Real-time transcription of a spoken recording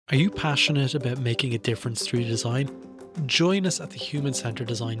Are you passionate about making a difference through design? Join us at the Human Centred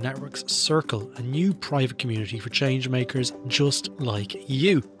Design Network's Circle, a new private community for change makers just like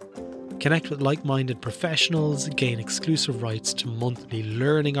you. Connect with like-minded professionals, gain exclusive rights to monthly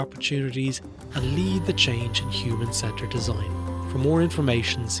learning opportunities, and lead the change in human-centred design. For more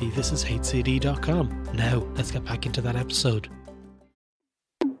information, see thisishcd.com. Now, let's get back into that episode.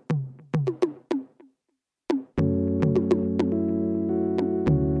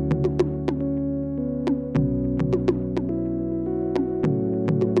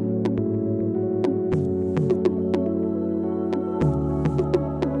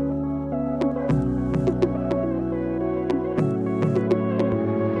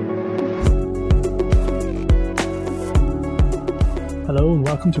 Hello and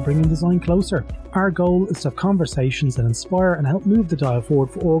welcome to Bringing Design Closer. Our goal is to have conversations that inspire and help move the dial forward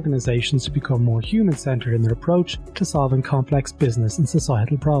for organisations to become more human-centred in their approach to solving complex business and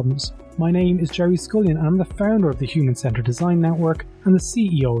societal problems. My name is Jerry Scullion and I'm the founder of the Human Centred Design Network and the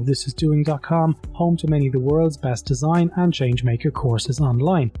CEO of thisisdoing.com, home to many of the world's best design and changemaker courses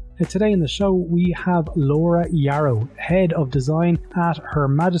online. Now, today in the show we have Laura Yarrow, Head of Design at Her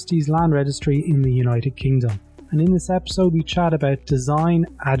Majesty's Land Registry in the United Kingdom. And in this episode we chat about design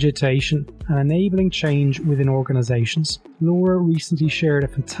agitation and enabling change within organisations. Laura recently shared a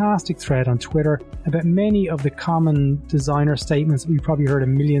fantastic thread on Twitter about many of the common designer statements that we've probably heard a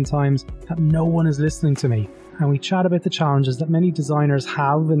million times, that no one is listening to me. And we chat about the challenges that many designers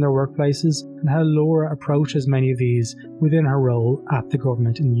have in their workplaces and how Laura approaches many of these within her role at the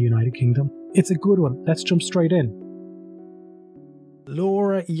government in the United Kingdom. It's a good one. Let's jump straight in.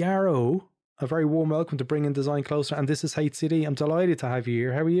 Laura Yarrow, a very warm welcome to Bringing Design Closer, and this is HCD. I'm delighted to have you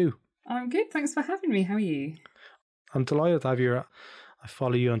here. How are you? I'm good, thanks for having me. How are you? I'm delighted to have you here. I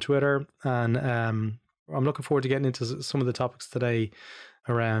follow you on Twitter, and I'm looking forward to getting into some of the topics today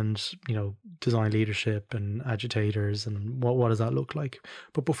around, design leadership and agitators and what does that look like.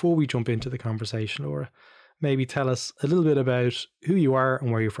 But before we jump into the conversation, Laura, maybe tell us a little bit about who you are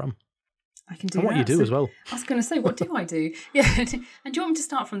and where you're from. I can do and that. What you do as well. I was going to say, what do I do? Yeah. And do you want me to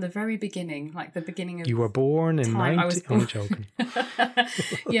start from the very beginning, like the beginning of You were born in 90... I'm joking.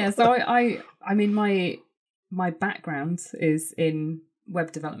 Yeah, so I mean, my background is in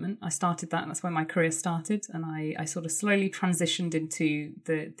web development. I started that, and that's where my career started. And I sort of slowly transitioned into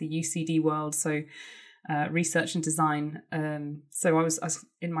the UCD world. So research and design. So I was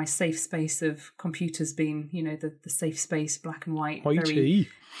in my safe space of computers being, the safe space, black and white, very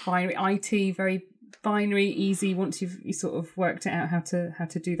binary, IT, very binary, easy. Once you sort of worked it out how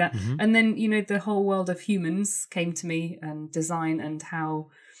to do that, and then the whole world of humans came to me, and design, and how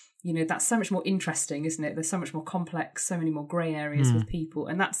that's so much more interesting, isn't it? There's so much more complex, so many more grey areas with people,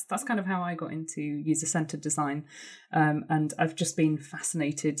 and that's kind of how I got into user-centered design, and I've just been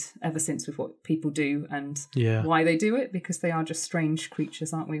fascinated ever since with what people do and why they do it, because they are just strange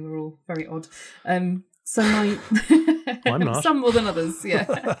creatures, aren't we? We're all very odd. So my I'm not. Some more than others,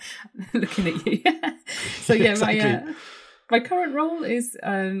 yeah. Looking at you. So yeah, exactly. My current role is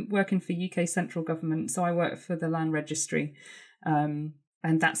working for UK central government. So I work for the Land Registry.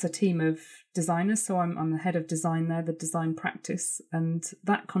 And that's a team of designers. So I'm the head of design there, the design practice. And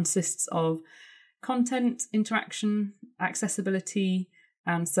that consists of content, interaction, accessibility,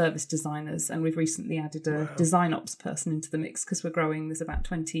 and service designers. And we've recently added a design ops person into the mix because we're growing. There's about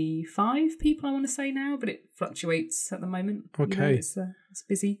 25 people, I want to say now, but it fluctuates at the moment. Okay. It's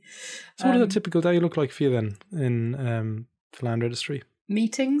busy. So what does a typical day look like for you then in the Land Registry?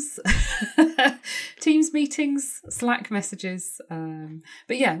 Meetings, Teams meetings, Slack messages.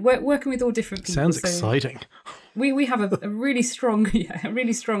 But yeah, we're working with all different people. Sounds exciting. We have a really strong,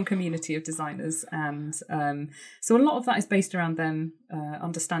 community of designers, and so a lot of that is based around them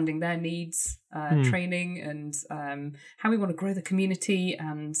understanding their needs, training, and how we want to grow the community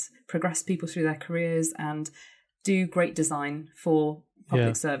and progress people through their careers and do great design for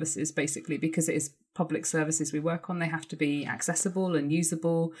public services, basically, because it is public services we work on. They have to be accessible and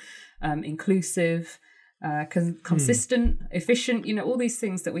usable, inclusive, consistent, efficient. All these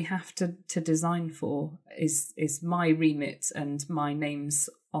things that we have to design for is my remit, and my name's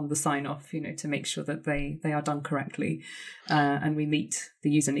on the sign off. To make sure that they are done correctly, and we meet the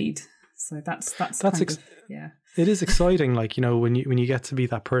user need. So that's It is exciting, when you get to be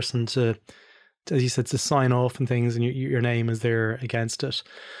that person to, as you said, to sign off and things, and your name is there against it.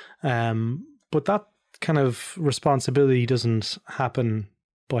 But that kind of responsibility doesn't happen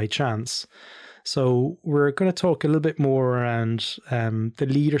by chance. So we're going to talk a little bit more around the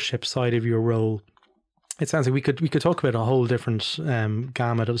leadership side of your role. It sounds like we could talk about a whole different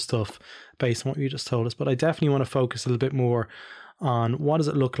gamut of stuff based on what you just told us, but I definitely want to focus a little bit more on what does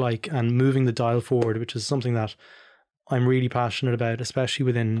it look like and moving the dial forward, which is something that I'm really passionate about, especially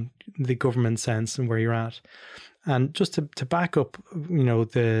within the government sense and where you're at. And just to back up,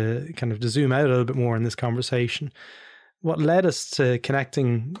 the kind of to zoom out a little bit more in this conversation, what led us to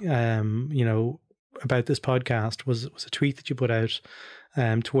connecting, about this podcast was a tweet that you put out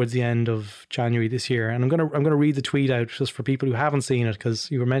towards the end of January this year. And I'm gonna read the tweet out just for people who haven't seen it,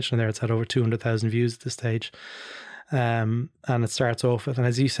 because you were mentioning there it's had over 200,000 views at this stage. And it starts off with, and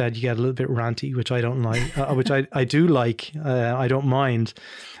as you said, you get a little bit ranty, which I don't like, which I do like. I don't mind.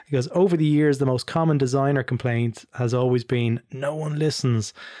 Because over the years, the most common designer complaint has always been no one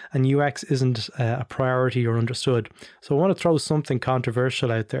listens and UX isn't a priority or understood. So I want to throw something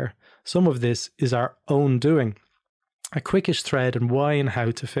controversial out there. Some of this is our own doing. A quickish thread on why and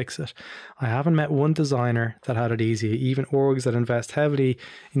how to fix it. I haven't met one designer that had it easy. Even orgs that invest heavily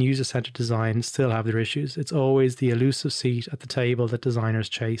in user-centered design still have their issues. It's always the elusive seat at the table that designers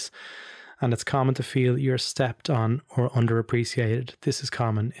chase. And it's common to feel you're stepped on or underappreciated. This is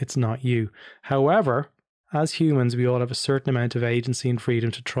common. It's not you. However, as humans, we all have a certain amount of agency and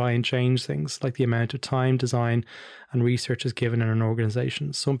freedom to try and change things, like the amount of time, design, and research is given in an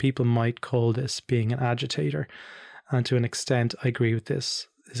organization. Some people might call this being an agitator. And to an extent, I agree with this,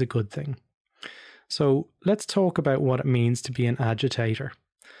 is a good thing. So let's talk about what it means to be an agitator.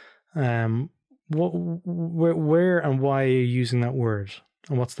 Where and why are you using that word?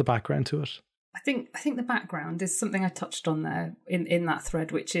 And what's the background to it? I think the background is something I touched on there in that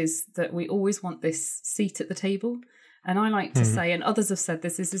thread, which is that we always want this seat at the table. And I like to say, and others have said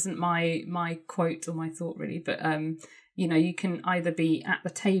this isn't my quote or my thought really, but you can either be at the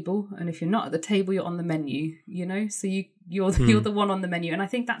table, and if you're not at the table, you're on the menu, so you're the one on the menu. And I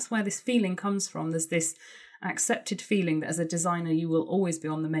think that's where this feeling comes from. There's this accepted feeling that as a designer, you will always be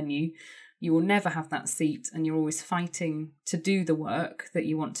on the menu. You will never have that seat, and you're always fighting to do the work that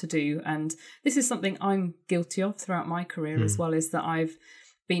you want to do. And this is something I'm guilty of throughout my career as well, is that I've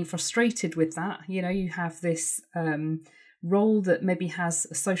been frustrated with that. You have this role that maybe has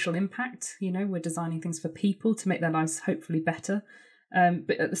a social impact. We're designing things for people to make their lives hopefully better.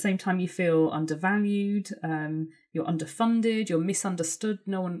 But at the same time, you feel undervalued, you're underfunded, you're misunderstood.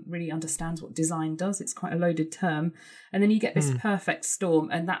 No one really understands what design does. It's quite a loaded term. And then you get this perfect storm,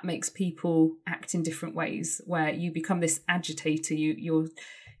 and that makes people act in different ways, where you become this agitator.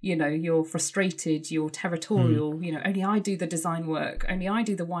 You're frustrated, you're territorial, only I do the design work, only I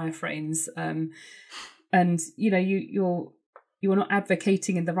do the wireframes. And you're not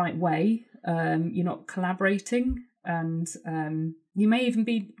advocating in the right way. You're not collaborating, and you may even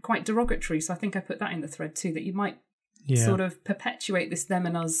be quite derogatory. So I think I put that in the thread too, that you might sort of perpetuate this them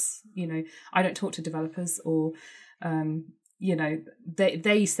and us. I don't talk to developers, or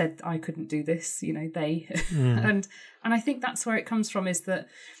they said I couldn't do this. They and I think that's where it comes from, is that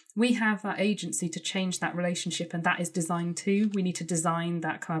we have that agency to change that relationship, and that is design too. We need to design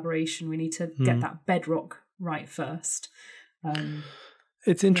that collaboration. We need to get that bedrock right first.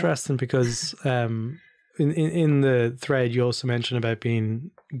 It's interesting because in the thread you also mentioned about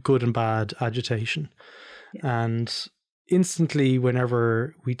being good and bad agitation. And instantly,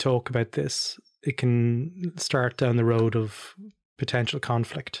 whenever we talk about this, it can start down the road of potential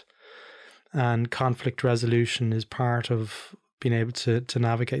conflict. And conflict resolution is part of being able to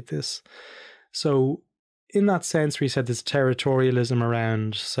navigate this. So in that sense, we said there's territorialism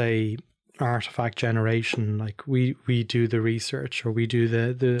around, say, artifact generation, like we do the research, or we do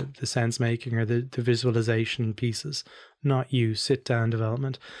the sense making, or the visualization pieces, not you, sit down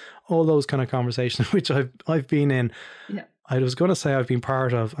development, all those kind of conversations which I've been in. I was going to say I've been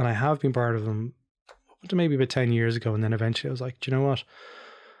part of, and I have been part of them maybe about 10 years ago, and then eventually I was like, do you know what,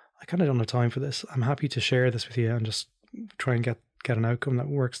 I kind of don't have time for this. I'm happy to share this with you and just try and get an outcome that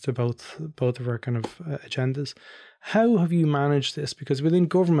works to both of our kind of agendas. How have you managed this? Because within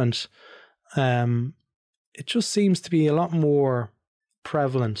government, it just seems to be a lot more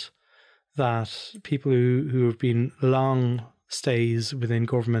prevalent that people who have been long stays within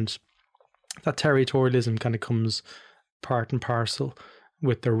government, that territorialism kind of comes part and parcel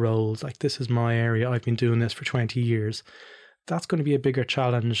with their roles. Like, this is my area, I've been doing this for 20 years. That's going to be a bigger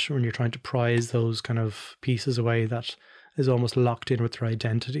challenge when you're trying to prize those kind of pieces away that is almost locked in with their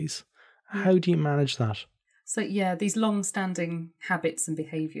identities. How do you manage that? So these long-standing habits and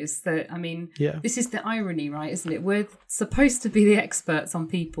behaviours that, this is the irony, right, isn't it? We're supposed to be the experts on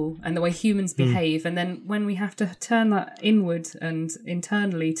people and the way humans behave. And then when we have to turn that inward and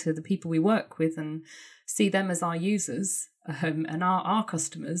internally to the people we work with and see them as our users and our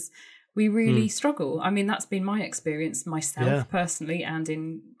customers, we really struggle. That's been my experience myself personally, and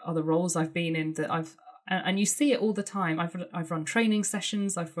in other roles I've been in, that and you see it all the time. I've run training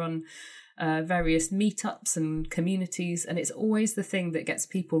sessions, I've run various meetups and communities, and it's always the thing that gets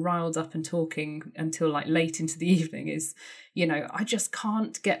people riled up and talking until like late into the evening is, I just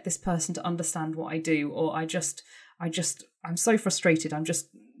can't get this person to understand what I do, or I'm so frustrated. I'm just,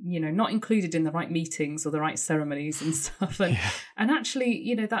 not included in the right meetings or the right ceremonies and stuff. And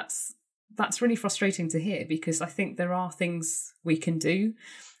actually, that's really frustrating to hear, because I think there are things we can do.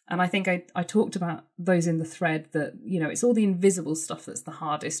 And I think I talked about those in the thread that, it's all the invisible stuff that's the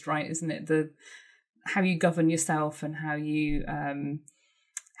hardest, right? Isn't it? How you govern yourself and how you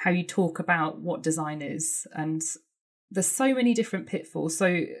talk about what design is. And there's so many different pitfalls.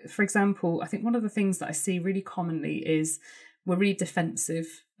 So, for example, I think one of the things that I see really commonly is we're really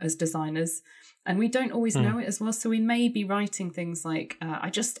defensive as designers, and we don't always know it as well. So we may be writing things like, I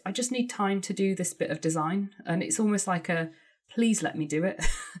just need time to do this bit of design. And it's almost like please let me do it.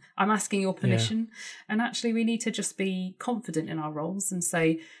 I'm asking your permission. Yeah. And actually we need to just be confident in our roles and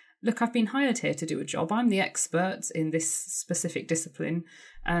say, look, I've been hired here to do a job. I'm the expert in this specific discipline,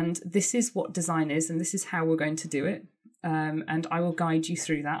 and this is what design is, and this is how we're going to do it. And I will guide you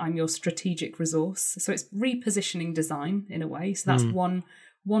through that. I'm your strategic resource. So it's repositioning design in a way. So that's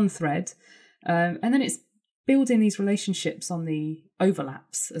one thread. And then it's building these relationships on the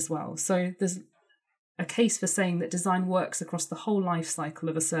overlaps as well. So there's a case for saying that design works across the whole life cycle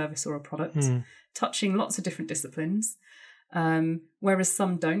of a service or a product, touching lots of different disciplines, whereas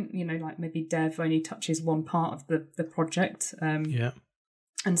some don't, like maybe dev only touches one part of the project,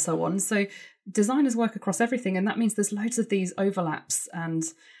 and so on. So designers work across everything, and that means there's loads of these overlaps and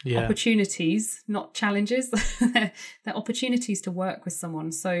opportunities, not challenges. They're opportunities to work with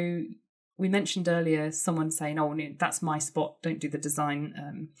someone. So we mentioned earlier someone saying, oh, that's my spot, don't do the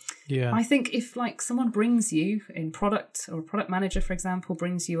design. I think if like someone brings you in product, or a product manager, for example,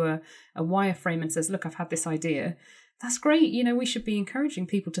 brings you a wireframe and says, look, I've had this idea, that's great. We should be encouraging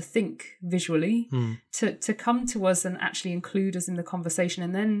people to think visually, to come to us and actually include us in the conversation,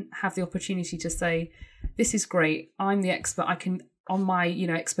 and then have the opportunity to say, this is great, I'm the expert, I can, on my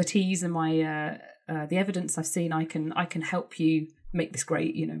expertise and my the evidence I've seen, I can help you make this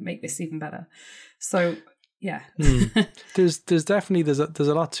great, make this even better. So there's definitely there's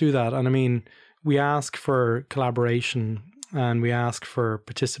a lot to that. And I mean, we ask for collaboration and we ask for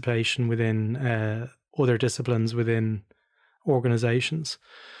participation within other disciplines within organizations,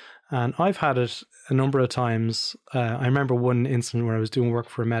 and I've had it a number of times. I remember one incident where I was doing work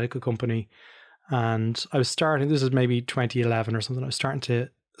for a medical company, and I was starting, this is maybe 2011 or something, I was starting to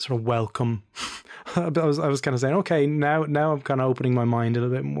sort of welcome I was kind of saying, okay, now I'm kind of opening my mind a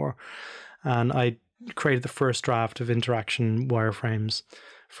little bit more, and I created the first draft of interaction wireframes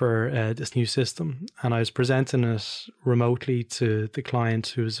for this new system, and I was presenting it remotely to the client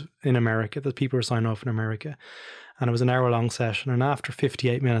who was in America. The people were signing off in America, and it was an hour-long session, and after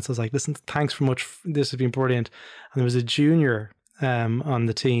 58 minutes I was like, listen, thanks very much, this has been brilliant. And there was a junior on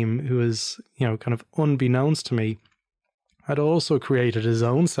the team who was, kind of unbeknownst to me, had also created his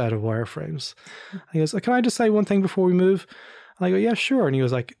own set of wireframes. And he goes, can I just say one thing before we move? And I go, yeah, sure. And he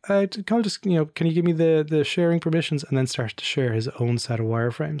was like, can I just, can you give me the sharing permissions? And then started to share his own set of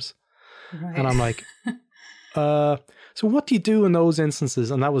wireframes. Right. And I'm like, so what do you do in those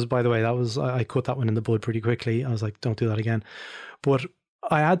instances? And that was, by the way, I cut that one in the bud pretty quickly. I was like, don't do that again. But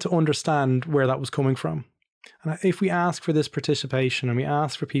I had to understand where that was coming from. And if we ask for this participation and we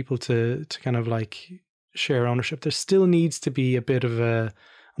ask for people to kind of like share ownership, there still needs to be a bit of an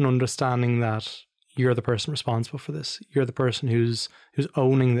understanding that you're the person responsible for this. You're the person who's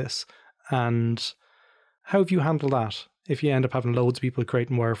owning this. And how have you handled that? If you end up having loads of people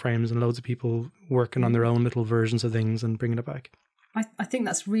creating wireframes and loads of people working on their own little versions of things and bringing it back. I think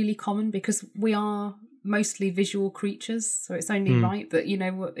that's really common because we are mostly visual creatures. So it's only right that,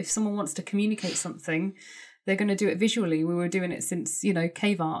 if someone wants to communicate something, they're going to do it visually. We were doing it since,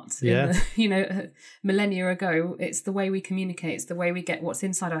 cave art, millennia ago. It's the way we communicate. It's the way we get what's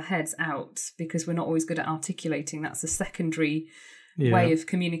inside our heads out, because we're not always good at articulating. That's a secondary way of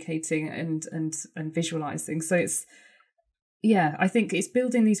communicating and visualizing. So it's, I think it's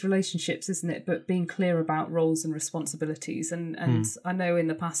building these relationships, isn't it? But being clear about roles and responsibilities. And I know in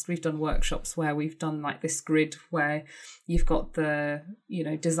the past we've done workshops where we've done like this grid where you've got the,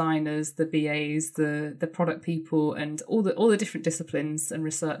 designers, the BAs, the product people, and all the different disciplines and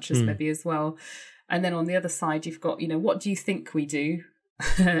researchers maybe as well. And then on the other side, you've got, what do you think we do?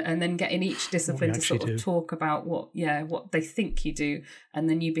 And then getting each discipline to sort of talk about what they think you do, and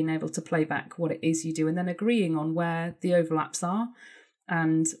then you being able to play back what it is you do, and then agreeing on where the overlaps are.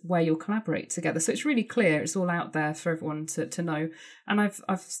 and where you'll collaborate together. So it's really clear, it's all out there for everyone to know. And I've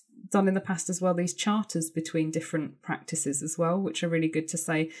done in the past as well these charters between different practices as well, which are really good to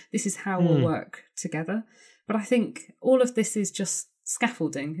say, this is how we'll work together. But I think all of this is just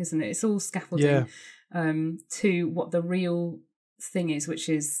scaffolding, isn't it? It's all scaffolding to what the real thing is, which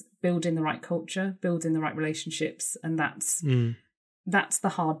is building the right culture, building the right relationships. And that's the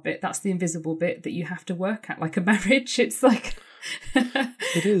hard bit. That's the invisible bit that you have to work at, like a marriage. It's like...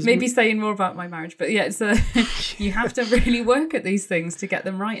 It is maybe saying more about my marriage, but yeah, it's you have to really work at these things to get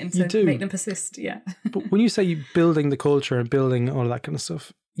them right and to make them persist. But when you say building the culture and building all that kind of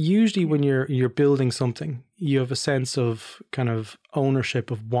stuff, usually when you're building something, you have a sense of kind of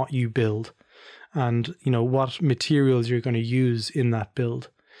ownership of what you build and, you know, what materials you're going to use in that build.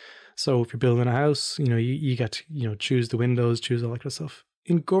 So if you're building a house, you know, you get to, you know, choose the windows, choose all that kind of stuff.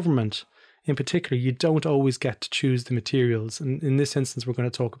 In government in particular, you don't always get to choose the materials. And in this instance, we're going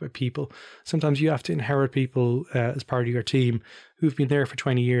to talk about people. Sometimes you have to inherit people as part of your team who've been there for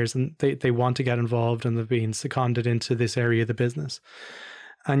 20 years and they want to get involved and they've been seconded into this area of the business.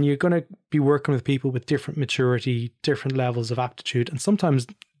 And you're going to be working with people with different maturity, different levels of aptitude, and sometimes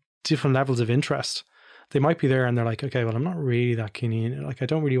different levels of interest. They might be there and they're like, okay, well, I'm not really that keen. Like, I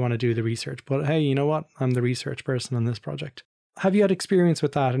don't really want to do the research, but hey, you know what? I'm the research person on this project. Have you had experience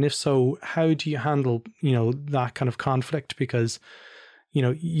with that? And if so, how do you handle, you know, that kind of conflict? Because, you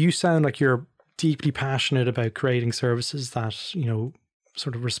know, you sound like you're deeply passionate about creating services that, you know,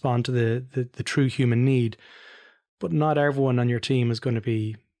 sort of respond to the true human need, but not everyone on your team is going to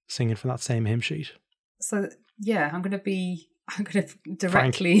be singing from that same hymn sheet. So, yeah, I'm going to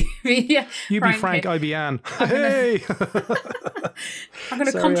directly be you be Frank, I be Anne. Hey! I'm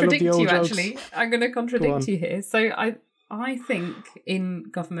going to contradict you, actually. I'm going to contradict you here. So I think in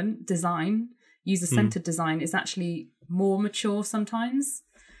government design, user-centered design is actually more mature sometimes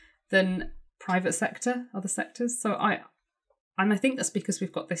than private sector, other sectors. So I think that's because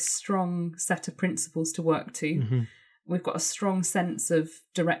we've got this strong set of principles to work to. Mm-hmm. We've got a strong sense of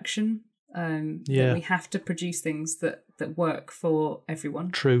direction. That we have to produce things that work for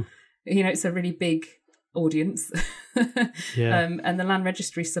everyone. True. You know, it's a really big audience. And the Land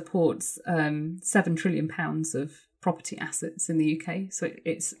Registry supports £7 trillion of property assets in the UK. So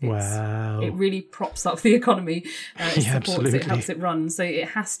it really props up the economy. It supports it, helps it run. So it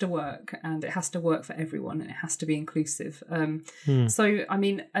has to work, and it has to work for everyone, and it has to be inclusive. So I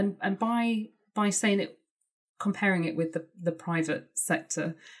mean, and by saying it, comparing it with the private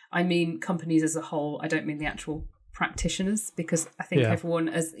sector, I mean companies as a whole. I don't mean the actual practitioners, because I think everyone,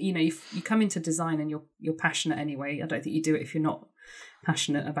 as you know, you come into design and you're passionate anyway. I don't think you do it if you're not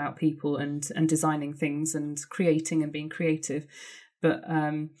passionate about people and designing things and creating and being creative. But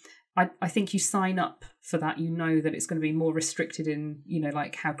I think you sign up for that. You know that it's going to be more restricted in, you know,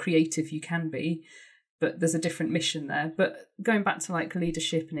 like how creative you can be, but there's a different mission there. But going back to like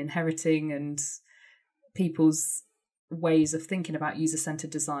leadership and inheriting and people's ways of thinking about user-centered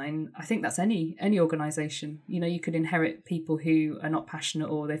design, I think that's any organisation. You know, you could inherit people who are not passionate,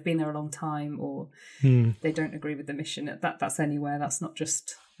 or they've been there a long time, or they don't agree with the mission. That's anywhere. That's not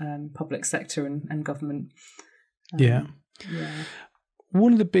just public sector and government. One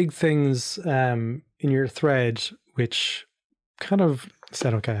of the big things in your thread, which kind of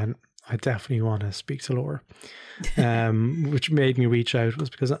said, okay, I definitely want to speak to Laura, which made me reach out, was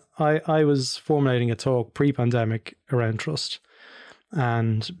because I was formulating a talk pre-pandemic around trust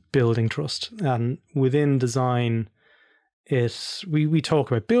and building trust. And within design, we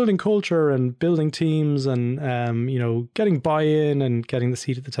talk about building culture and building teams and, you know, getting buy-in and getting the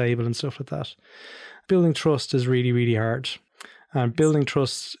seat at the table and stuff like that. Building trust is really, really hard. And building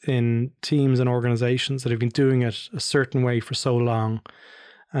trust in teams and organizations that have been doing it a certain way for so long.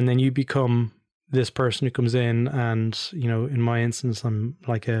 And then you become this person who comes in and, you know, in my instance, I'm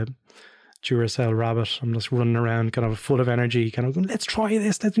like a Duracell rabbit. I'm just running around kind of full of energy, kind of going, let's try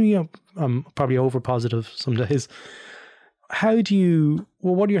this. I'm probably over positive some days. What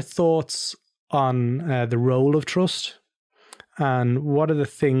are your thoughts on the role of trust? And what are the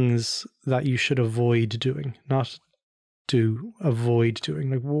things that you should avoid doing? Avoid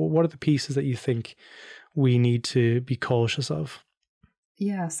doing? Like, what are the pieces that you think we need to be cautious of?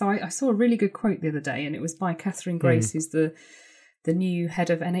 Yeah, so I saw a really good quote the other day, and it was by Catherine Grace, who's the new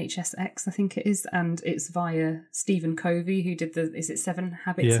head of NHSX, I think it is, and it's via Stephen Covey, who did 7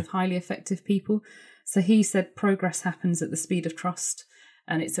 Habits of Highly Effective People. So he said progress happens at the speed of trust,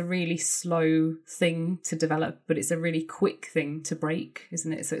 and it's a really slow thing to develop, but it's a really quick thing to break,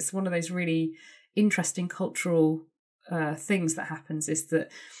 isn't it? So it's one of those really interesting cultural things that happens, is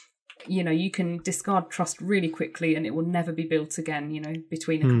that you can discard trust really quickly and it will never be built again,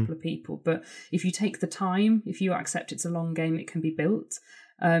 between a couple of people. But if you take the time, if you accept it's a long game, it can be built.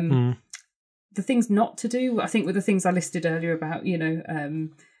 The things not to do, I think, were the things I listed earlier about,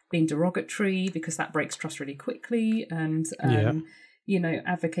 being derogatory, because that breaks trust really quickly, and,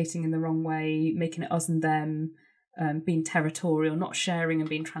 advocating in the wrong way, making it us and them, being territorial, not sharing and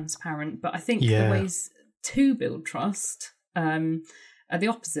being transparent. But I think the ways to build trust are the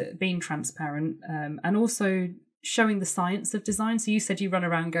opposite, being transparent, and also showing the science of design. So you said you run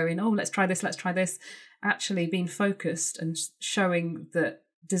around going, oh, let's try this. Actually being focused and showing that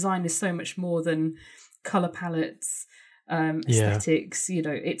design is so much more than colour palettes, aesthetics.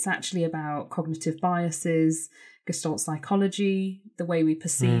 It's actually about cognitive biases, Gestalt psychology, the way we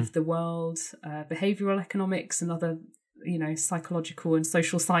perceive the world, behavioural economics and other psychological and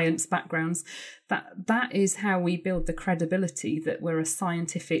social science backgrounds. That is how we build the credibility that we're a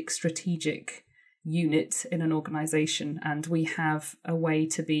scientific strategic unit in an organization, and we have a way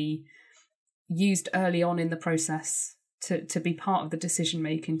to be used early on in the process to be part of the decision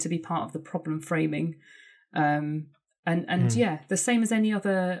making, to be part of the problem framing, the same as any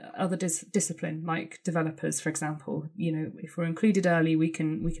other discipline, like developers, for example. If we're included early, we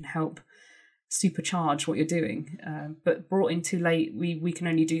can help supercharge what you're doing, but brought in too late, we can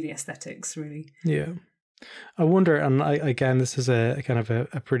only do the aesthetics, really. I wonder, and again, this is a kind of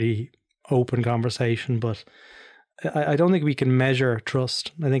a pretty open conversation, but I don't think we can measure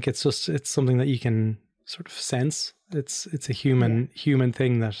trust. I think it's something that you can sort of sense. It's a human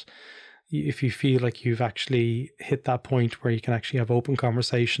thing that if you feel like you've actually hit that point where you can actually have open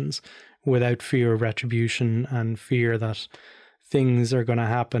conversations without fear of retribution and fear that things are going to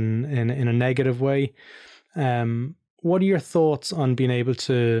happen in a negative way. What are your thoughts on being able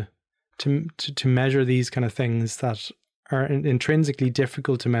to measure these kind of things that are intrinsically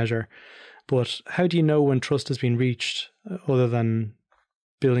difficult to measure? But how do you know when trust has been reached, other than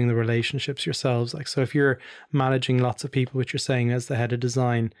building the relationships yourselves? Like, so if you're managing lots of people, which you're saying as the head of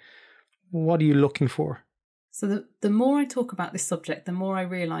design, what are you looking for? So the more I talk about this subject, the more I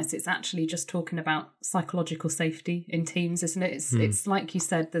realise it's actually just talking about psychological safety in teams, isn't it? It's like you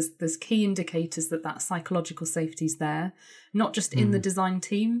said, there's key indicators that psychological safety is there, not just in the design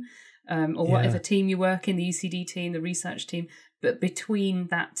team or whatever team you work in, the UCD team, the research team, but between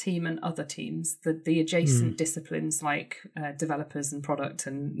that team and other teams, the adjacent disciplines like developers and product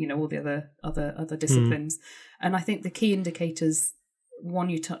and all the other disciplines. And I think the key indicators, one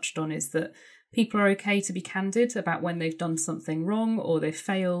you touched on, is that people are okay to be candid about when they've done something wrong or they've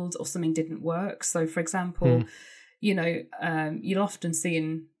failed or something didn't work. So, for example, you'll often see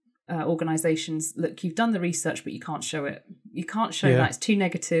in organizations, look, you've done the research, but you can't show it. You can't show that, it's too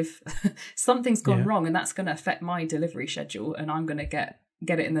negative. Something's gone wrong, and that's going to affect my delivery schedule, and I'm going to get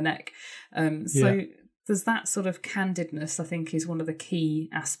it in the neck. So there's that sort of candidness, I think, is one of the key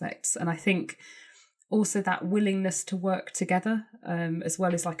aspects. And I think also that willingness to work together, as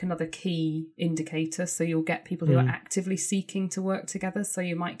well, is like another key indicator. So you'll get people who are actively seeking to work together. So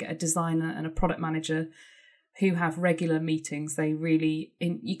you might get a designer and a product manager who have regular meetings. They really,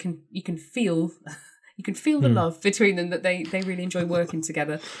 you can feel the love between them, that they really enjoy working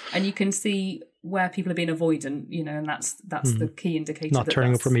together, and you can see where people are being avoidant, and that's the key indicator. Not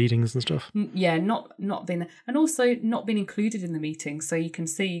turning up for meetings and stuff. Not being there, and also not being included in the meeting. So you can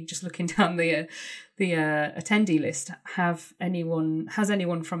see, just looking down the attendee list, has anyone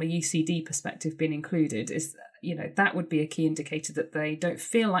from a UCD perspective been included? Is that would be a key indicator that they don't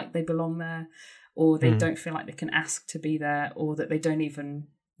feel like they belong there, or they don't feel like they can ask to be there, or that they don't even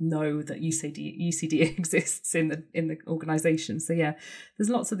know that UCD exists in the organisation. So there's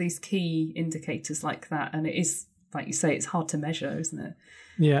lots of these key indicators like that, and it is, like you say, it's hard to measure, isn't it?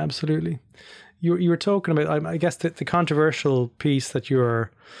 Yeah, absolutely. You were talking about, I guess, the controversial piece that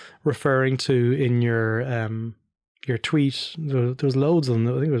you're referring to in your tweet. There was loads of them.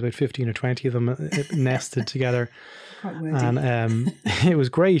 I think it was about 15 or 20 of them nested together. Quite wordy. And it was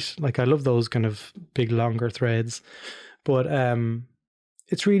great. Like, I love those kind of big, longer threads. But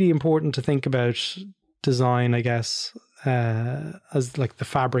it's really important to think about design, I guess, as like the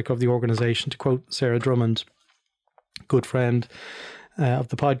fabric of the organization, to quote Sarah Drummond, good friend of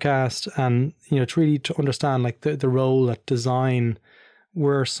the podcast. And, it's really to understand like the role that design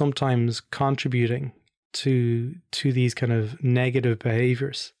we're sometimes contributing to these kind of negative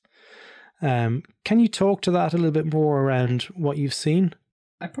behaviors. Can you talk to that a little bit more around what you've seen?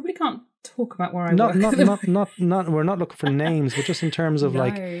 I probably can't talk about where I work. Not. We're not looking for names, but just in terms of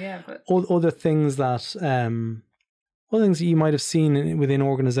other things that one of the things that you might have seen within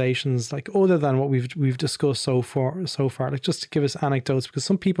organizations, like other than what we've discussed so far, like just to give us anecdotes, because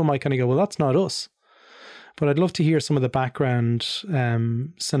some people might kind of go, well, that's not us. But I'd love to hear some of the background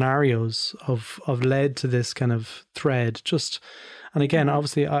scenarios of led to this kind of thread. And again,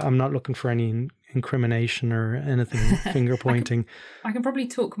 obviously, I'm not looking for any incrimination or anything, finger pointing. I can probably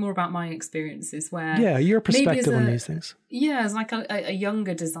talk more about my experiences where your perspective on these things. Yeah, as like a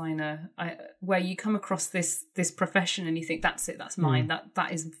younger designer, where you come across this profession and you think that's it, that's mine,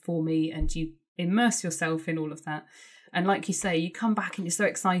 that is for me, and you immerse yourself in all of that. And like you say, you come back and you're so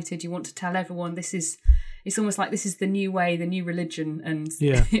excited, you want to tell everyone it's almost like this is the new way, the new religion, and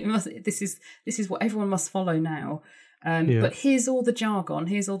this is what everyone must follow now. But here's all the jargon,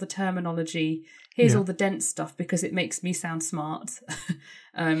 here's all the terminology, here's all the dense stuff because it makes me sound smart.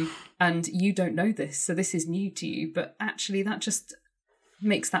 And you don't know this, so this is new to you. But actually that just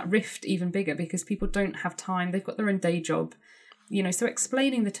makes that rift even bigger because people don't have time. They've got their own day job. So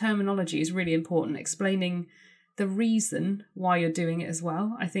explaining the terminology is really important. Explaining the reason why you're doing it as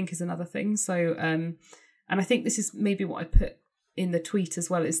well, I think, is another thing. So, and I think this is maybe what I put in the tweet as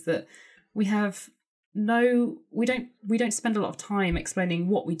well, is that we don't spend a lot of time explaining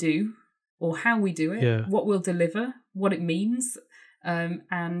what we do or how we do it, what we'll deliver, what it means,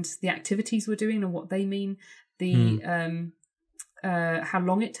 and the activities we're doing and what they mean, how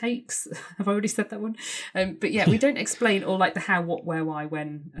long it takes. I've already said that one. But yeah, we don't explain all like the how, what, where, why,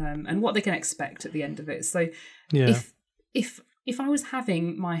 when, and what they can expect at the end of it. So if I was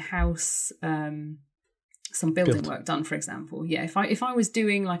having my house, some building work done, for example, if I was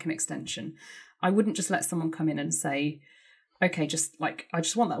doing like an extension, I wouldn't just let someone come in and say, okay, I just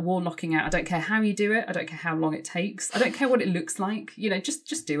want that wall knocking out. I don't care how you do it. I don't care how long it takes. I don't care what it looks like.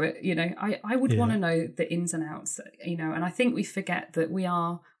 Just do it. I would want to know the ins and outs, and I think we forget that we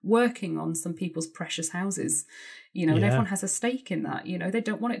are working on some people's precious houses, and everyone has a stake in that. They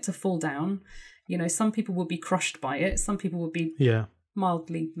don't want it to fall down. Some people will be crushed by it. Some people will be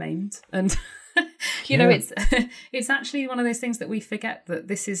mildly maimed. And it's actually one of those things that we forget, that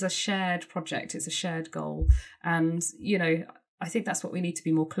this is a shared project, it's a shared goal, and I think that's what we need to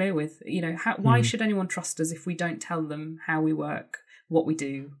be more clear with. Why should anyone trust us if we don't tell them how we work, what we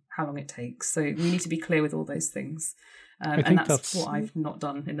do, how long it takes? So we need to be clear with all those things, and that's what I've not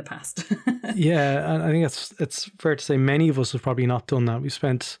done in the past. Yeah, and I think it's fair to say many of us have probably not done that. We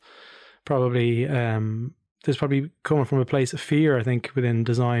spent probably there's probably coming from a place of fear, I think, within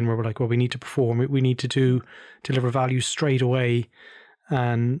design, where we're like, well, we need to perform, we need to deliver value straight away.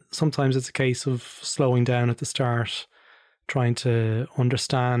 And sometimes it's a case of slowing down at the start, trying to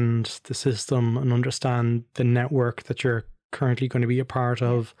understand the system and understand the network that you're currently going to be a part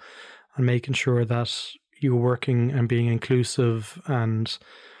of, and making sure that you're working and being inclusive and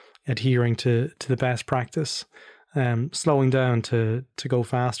adhering to the best practice. Slowing down to go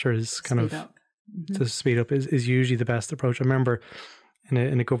faster is kind of... to speed up is usually the best approach. I remember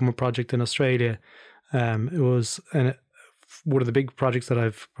in a government project in Australia, it was one of the big projects that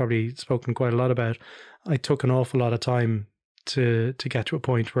I've probably spoken quite a lot about. I took an awful lot of time to get to a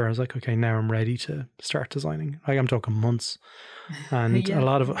point where I was like, okay, now I'm ready to start designing. Like, I'm talking months, and a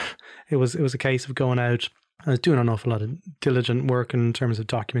lot of it was a case of going out. I was doing an awful lot of diligent work in terms of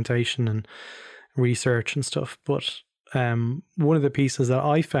documentation and research and stuff, but one of the pieces that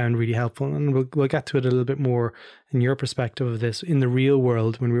I found really helpful, and we'll get to it a little bit more in your perspective of this, in the real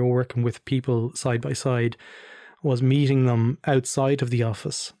world when we were working with people side by side, was meeting them outside of the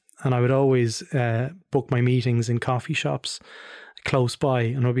office. And I would always book my meetings in coffee shops close by,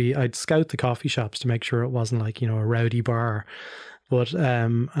 and I'd scout the coffee shops to make sure it wasn't like, a rowdy bar, but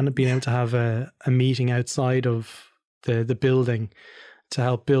and being able to have a meeting outside of the building to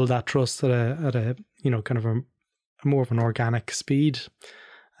help build that trust at a kind of a more of an organic speed,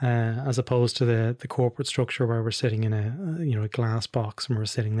 as opposed to the corporate structure where we're sitting in a glass box and we're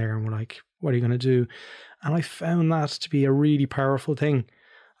sitting there and we're like, what are you going to do? And I found that to be a really powerful thing.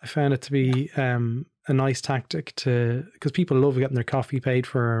 I found it to be a nice tactic because people love getting their coffee paid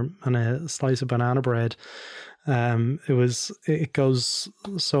for and a slice of banana bread. It goes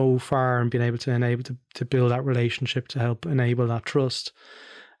so far in being able to build that relationship to help enable that trust.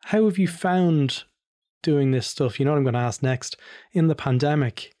 How have you found doing this stuff? You know what I'm going to ask next. In the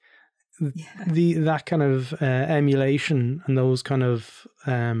pandemic, that kind of emulation and those kind of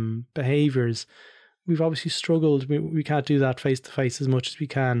behaviors, we've obviously struggled. We can't do that face to face as much as we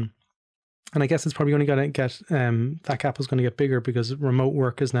can, and I guess it's probably only going to get that gap is going to get bigger because remote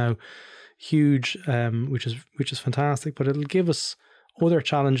work is now huge, which is fantastic. But it'll give us other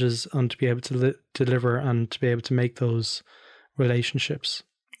challenges and to be able to deliver and to be able to make those relationships.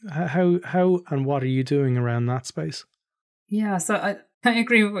 How and what are you doing around that space? Yeah, so I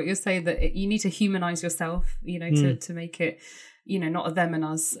agree with what you're saying, that you need to humanize yourself, to make it, not a them and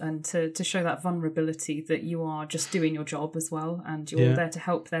us, and to show that vulnerability that you are just doing your job as well, and you're there to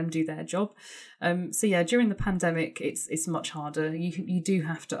help them do their job. So yeah, during the pandemic, it's much harder. You do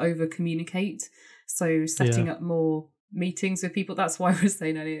have to over communicate. So setting up more meetings with people, that's why I was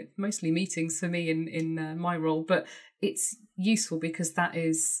saying earlier, mostly meetings for me in my role, but it's useful because that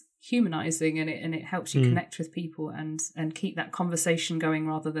is humanizing, and it helps you connect with people and keep that conversation going,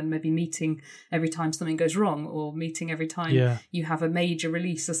 rather than maybe meeting every time something goes wrong, or meeting every time you have a major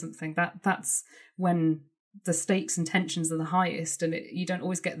release or something. That's when the stakes and tensions are the highest, and you don't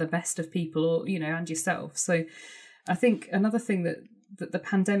always get the best of people, or and yourself. So I think another thing that the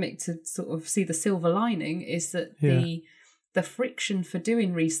pandemic, to sort of see the silver lining, is that the friction for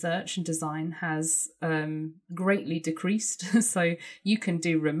doing research and design has greatly decreased. So you can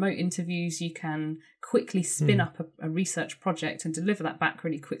do remote interviews, you can quickly spin up a research project and deliver that back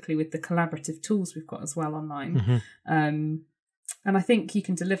really quickly with the collaborative tools we've got as well online. And I think you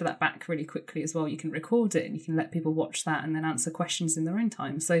can deliver that back really quickly as well. You can record it and you can let people watch that and then answer questions in their own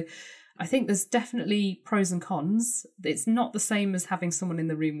time. So I think there's definitely pros and cons. It's not the same as having someone in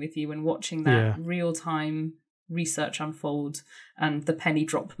the room with you and watching that real-time research unfold and the penny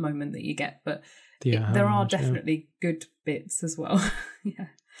drop moment that you get, but there are definitely good bits as well.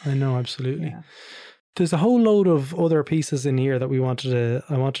 I know, absolutely. There's a whole load of other pieces in here that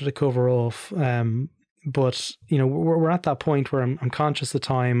I wanted to cover off, but we're at that point where I'm conscious of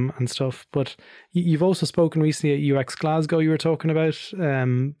time and stuff. But you've also spoken recently at UX Glasgow, you were talking about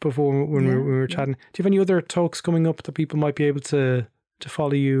before when we were chatting. Do you have any other talks coming up that people might be able to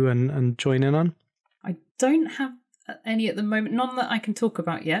follow you and join in on? I don't have any at the moment, none that I can talk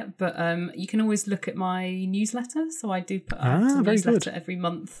about yet, but you can always look at my newsletter. So I do put out a newsletter every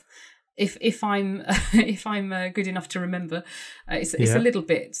month. If I'm good enough to remember, it's a little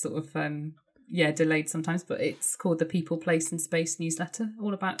bit sort of delayed sometimes, but it's called the People, Place and Space newsletter,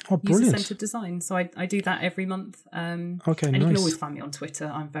 all about user-centered design. So I do that every month. And you can always find me on Twitter.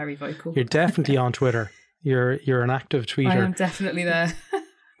 I'm very vocal. You're definitely on Twitter. You're an active tweeter. I am definitely there.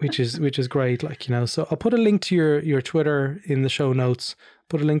 which is great, so I'll put a link to your Twitter in the show notes,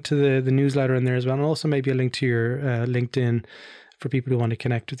 put a link to the newsletter in there as well, and also maybe a link to your LinkedIn for people who want to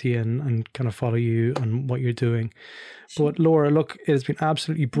connect with you and kind of follow you on what you're doing. But Laura, look, it has been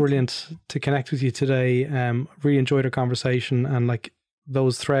absolutely brilliant to connect with you today. Really enjoyed our conversation, and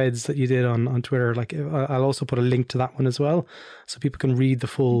those threads that you did on Twitter, I'll also put a link to that one as well, so people can read the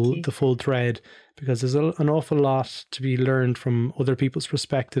full thread, because there's an awful lot to be learned from other people's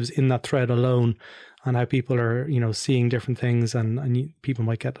perspectives in that thread alone, and how people are seeing different things, and people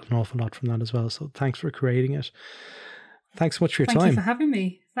might get an awful lot from that as well. So thanks for creating it. Thanks so much for your time. Thank you for having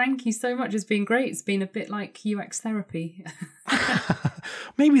me. Thank you so much. It's been great. It's been a bit like UX therapy.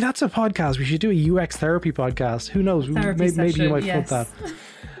 Maybe that's a podcast. We should do a UX therapy podcast. Who knows? Maybe you might put that.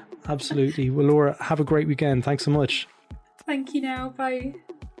 Absolutely. Well, Laura, have a great weekend. Thanks so much. Thank you now. Bye.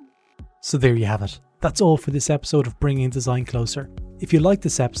 So there you have it. That's all for this episode of Bringing Design Closer. If you like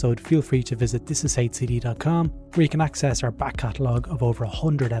this episode, feel free to visit thisishcd.com, where you can access our back catalogue of over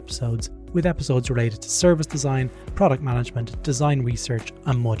 100 episodes, with episodes related to service design, product management, design research,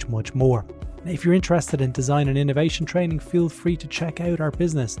 and much, much more. Now, if you're interested in design and innovation training, feel free to check out our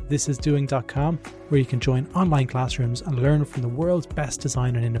business, thisisdoing.com, where you can join online classrooms and learn from the world's best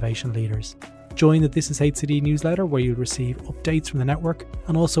design and innovation leaders. Join the This Is HCD newsletter, where you'll receive updates from the network,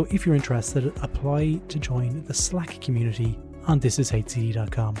 and also, if you're interested, apply to join the Slack community on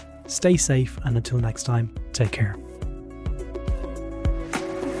thisishcd.com. Stay safe, and until next time, take care.